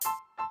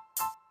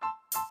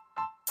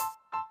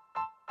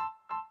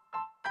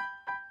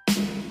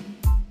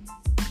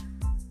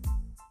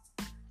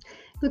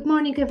Good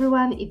morning,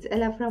 everyone. It's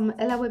Ella from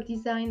Ella Web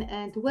Design,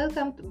 and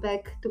welcome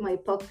back to my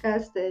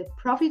podcast, The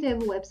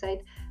Profitable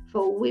Website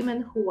for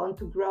Women who want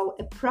to grow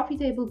a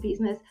profitable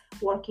business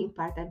working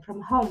part-time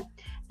from home,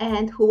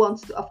 and who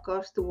wants to, of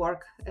course, to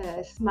work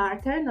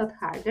smarter, not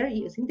harder,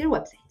 using their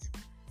websites.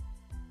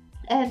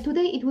 And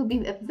today it will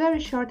be a very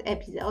short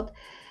episode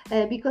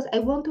because I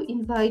want to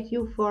invite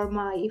you for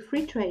my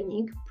free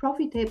training,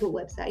 Profitable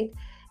Website,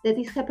 that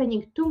is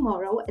happening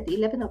tomorrow at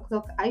 11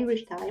 o'clock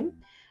Irish time.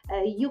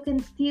 You can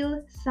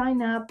still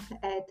sign up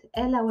at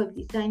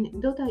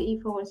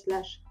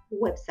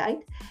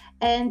ellawebdesign.ie/website.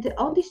 And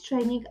on this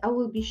training, I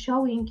will be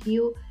showing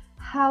you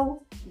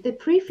how the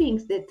three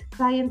things that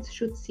clients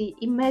should see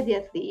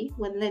immediately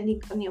when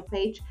landing on your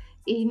page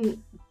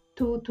in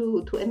to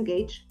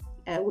engage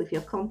with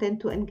your content,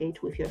 to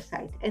engage with your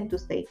site, and to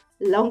stay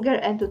longer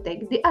and to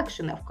take the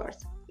action, of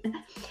course.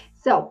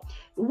 So,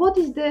 what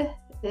is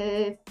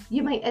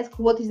you may ask,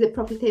 what is the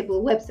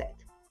profitable website?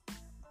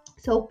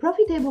 So,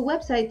 profitable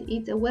website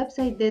is a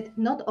website that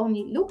not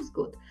only looks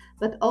good,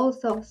 but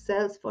also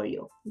sells for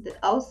you, that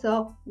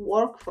also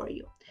work for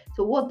you.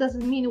 So, what does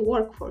it mean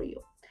work for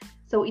you?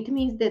 So, it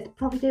means that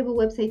profitable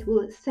website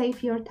will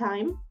save your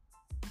time,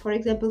 for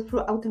example,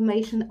 through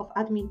automation of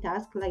admin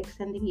tasks like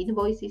sending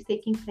invoices,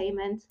 taking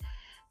payments,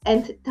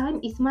 and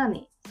time is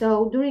money.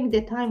 So during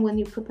the time when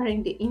you're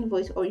preparing the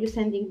invoice or you're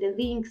sending the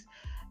links,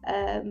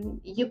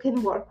 you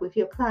can work with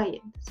your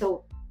client.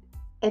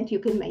 And you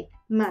can make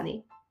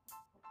money.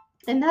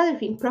 Another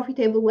thing,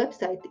 profitable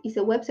website is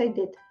a website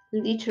that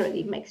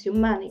literally makes you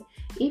money.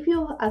 If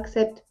you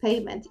accept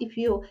payments, if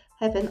you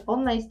have an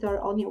online store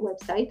on your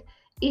website,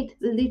 it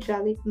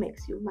literally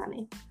makes you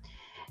money.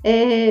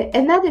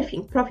 Another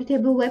thing,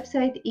 profitable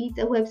website is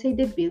a website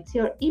that builds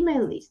your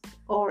email list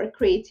or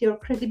creates your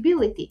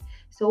credibility.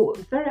 So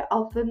very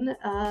often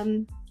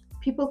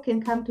people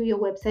can come to your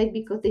website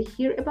because they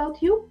hear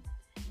about you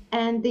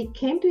and they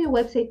came to your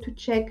website to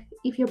check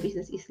if your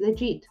business is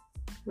legit,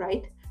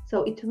 right?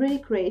 So it really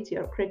creates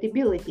your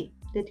credibility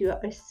that you are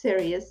a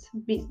serious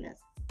business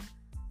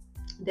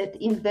that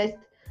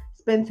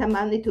spend some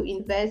money to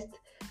invest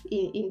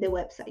in the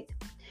website.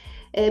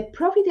 A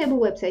profitable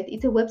website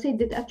is a website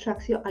that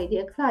attracts your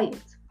ideal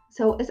clients.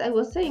 So as I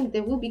was saying,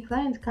 there will be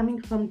clients coming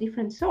from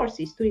different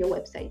sources to your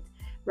website,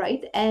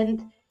 right?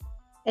 And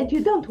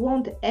you don't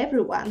want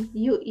everyone,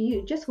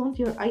 you just want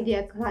your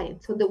ideal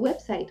client. So the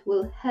website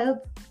will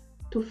help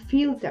to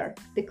filter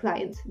the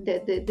clients,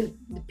 the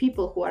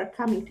people who are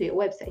coming to your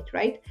website,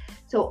 right?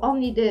 So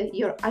only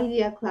your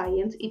ideal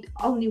clients, it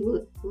only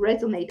will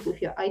resonate with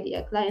your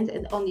ideal clients,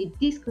 and only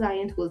this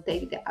client will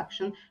take the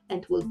action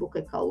and will book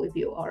a call with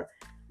you or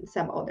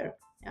some other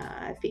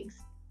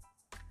things.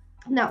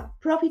 Now,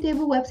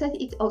 profitable website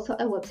is also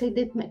a website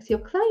that makes your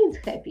clients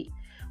happy.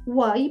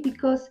 Why?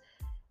 Because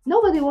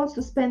nobody wants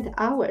to spend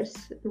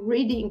hours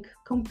reading,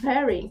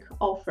 comparing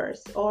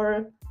offers,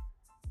 or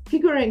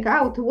figuring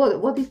out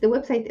what is the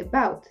website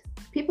about.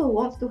 People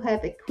want to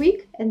have a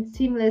quick and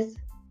seamless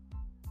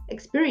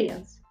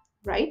experience,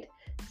 right?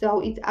 So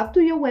it's up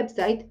to your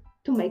website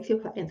to make your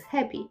clients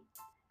happy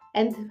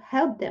and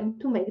help them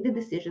to make the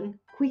decision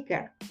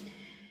quicker.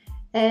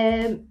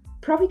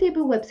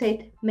 Profitable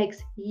website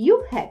makes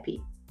you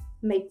happy,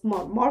 make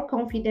more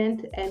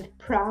confident and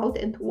proud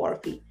and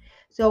worthy.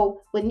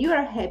 So when you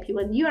are happy,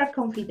 when you are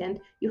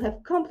confident, you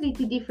have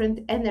completely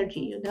different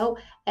energy,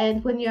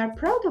 and when you are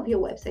proud of your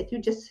website,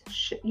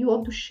 you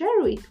want to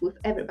share it with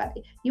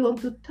everybody. You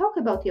want to talk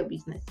about your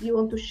business. You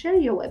want to share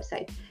your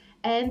website,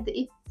 and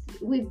it's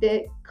with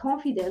the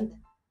confident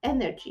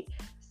energy.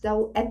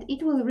 And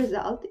it will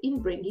result in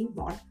bringing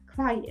more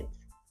clients.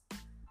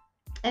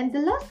 And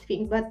the last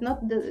thing, but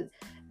not the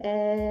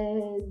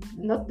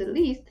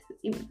least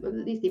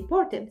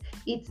important,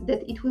 it's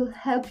that it will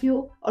help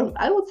you, or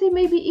I would say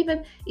maybe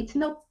even it's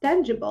not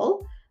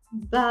tangible,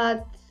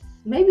 but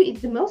maybe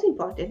it's the most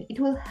important. It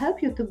will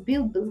help you to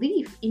build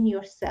belief in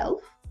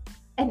yourself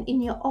and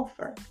in your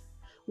offer.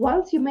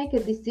 Once you make a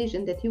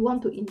decision that you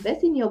want to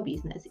invest in your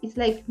business, it's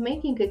like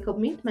making a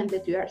commitment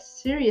that you are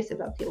serious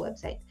about your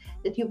website,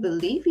 that you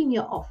believe in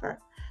your offer.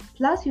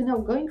 Plus,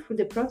 going through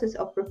the process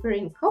of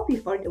preparing copy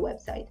for the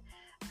website.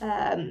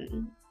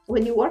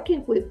 When you're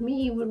working with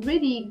me, we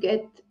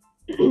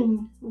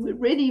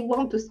really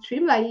want to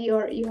streamline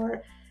your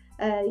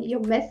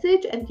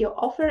message and your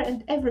offer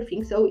and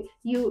everything. So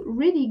you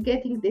really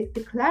getting the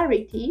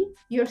clarity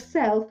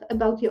yourself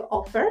about your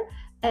offer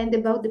and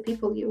about the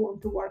people you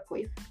want to work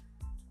with.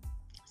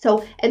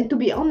 So, and to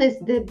be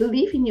honest, the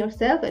belief in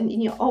yourself and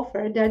in your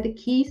offer, they're the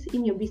keys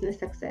in your business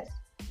success.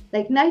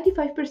 Like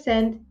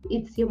 95%,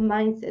 it's your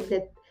mindset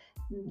that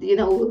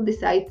will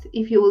decide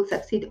if you will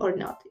succeed or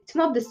not. It's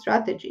not the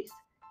strategies,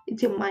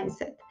 it's your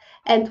mindset.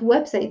 And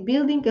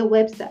building a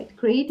website,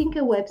 creating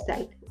a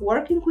website,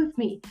 working with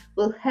me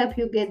will help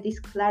you get this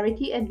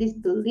clarity and this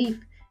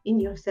belief in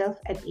yourself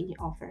and in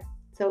your offer.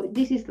 So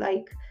this is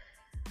like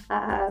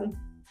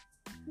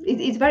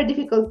it's very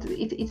difficult.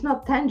 It's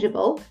not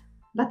tangible,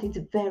 but it's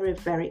very,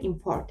 very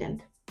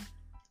important.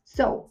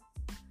 So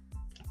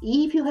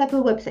if you have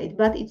a website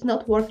but it's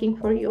not working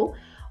for you,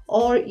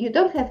 or you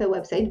don't have a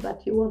website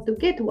but you want to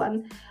get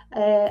one,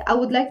 I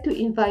would like to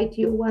invite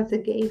you once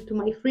again to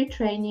my free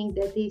training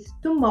that is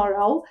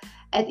tomorrow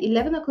at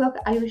 11 o'clock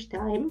Irish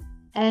time,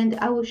 and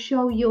I will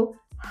show you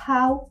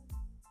how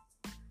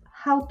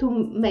to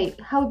make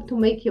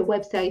your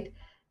website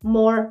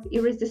more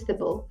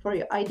irresistible for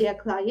your ideal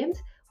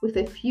clients with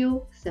a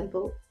few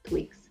simple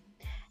tweaks.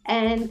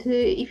 And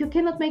if you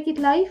cannot make it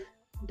live,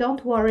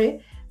 don't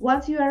worry.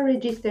 Once you are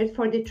registered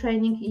for the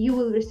training, you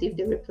will receive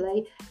the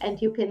replay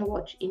and you can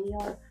watch in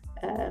your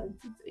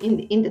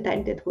in the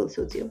time that will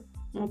suit you.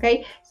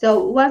 Okay,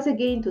 so once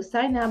again, to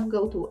sign up,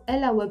 go to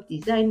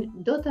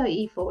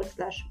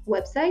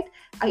ellawebdesign.ie/website.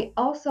 I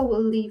also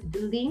will leave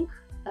the link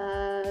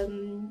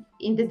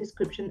in the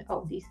description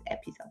of this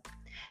episode.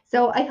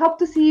 So I hope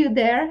to see you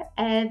there,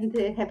 and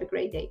have a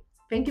great day.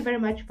 Thank you very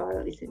much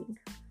for listening.